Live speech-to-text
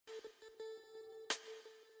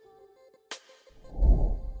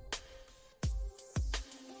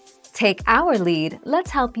Take our lead, let's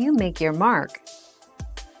help you make your mark.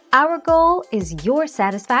 Our goal is your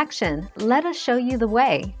satisfaction. Let us show you the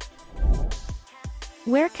way.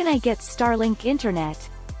 Where can I get Starlink Internet?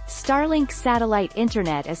 Starlink satellite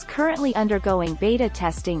internet is currently undergoing beta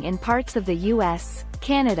testing in parts of the US,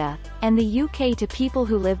 Canada, and the UK to people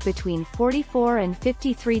who live between 44 and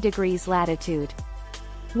 53 degrees latitude.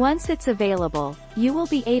 Once it's available, you will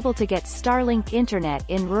be able to get Starlink Internet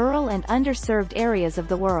in rural and underserved areas of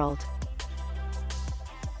the world.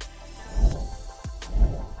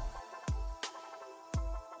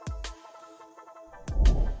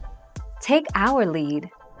 Take our lead.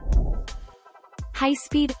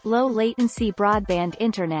 High-speed, low-latency broadband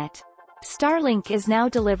internet. Starlink is now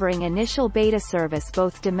delivering initial beta service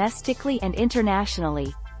both domestically and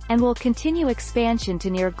internationally, and will continue expansion to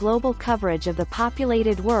near global coverage of the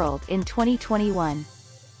populated world in 2021.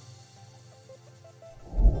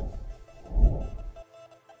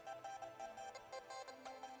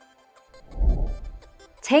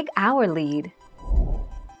 Take our lead.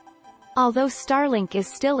 Although Starlink is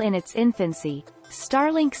still in its infancy,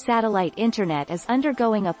 Starlink satellite internet is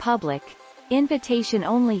undergoing a public,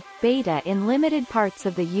 invitation-only, beta in limited parts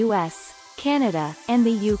of the US, Canada, and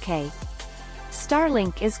the UK.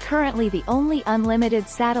 Starlink is currently the only unlimited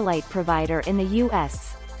satellite provider in the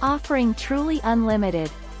US, offering truly unlimited,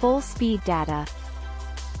 full-speed data.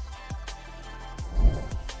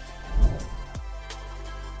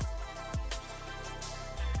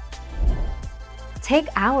 Take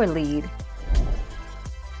our lead.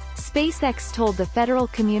 SpaceX told the Federal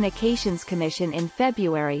Communications Commission in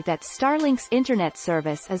February that Starlink's internet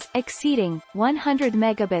service is exceeding 100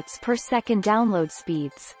 megabits per second download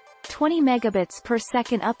speeds, 20 megabits per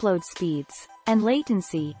second upload speeds, and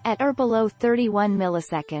latency at or below 31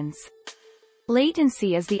 milliseconds.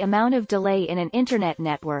 Latency is the amount of delay in an internet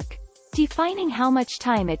network, defining how much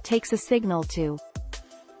time it takes a signal to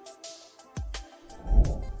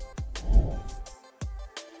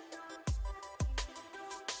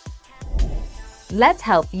Let's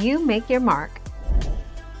help you make your mark.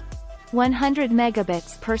 100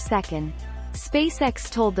 megabits per second.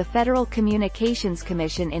 SpaceX told the Federal Communications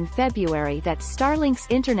Commission in February that Starlink's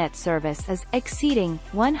internet service is exceeding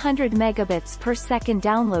 100 megabits per second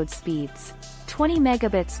download speeds, 20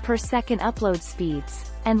 megabits per second upload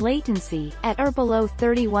speeds, and latency at or below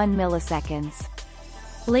 31 milliseconds.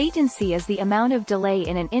 Latency is the amount of delay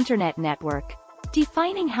in an internet network,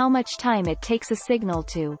 defining how much time it takes a signal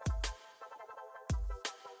to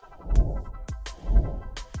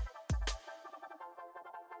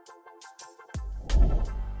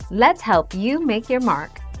Let's help you make your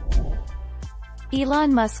mark.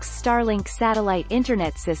 Elon Musk's Starlink satellite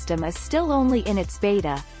internet system is still only in its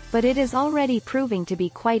beta, but it is already proving to be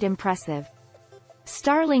quite impressive.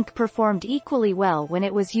 Starlink performed equally well when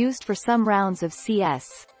it was used for some rounds of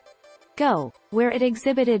CS:GO, where it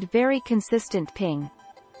exhibited very consistent ping.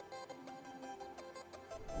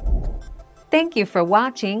 Thank you for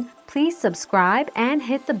watching. Please subscribe and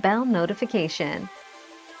hit the bell notification.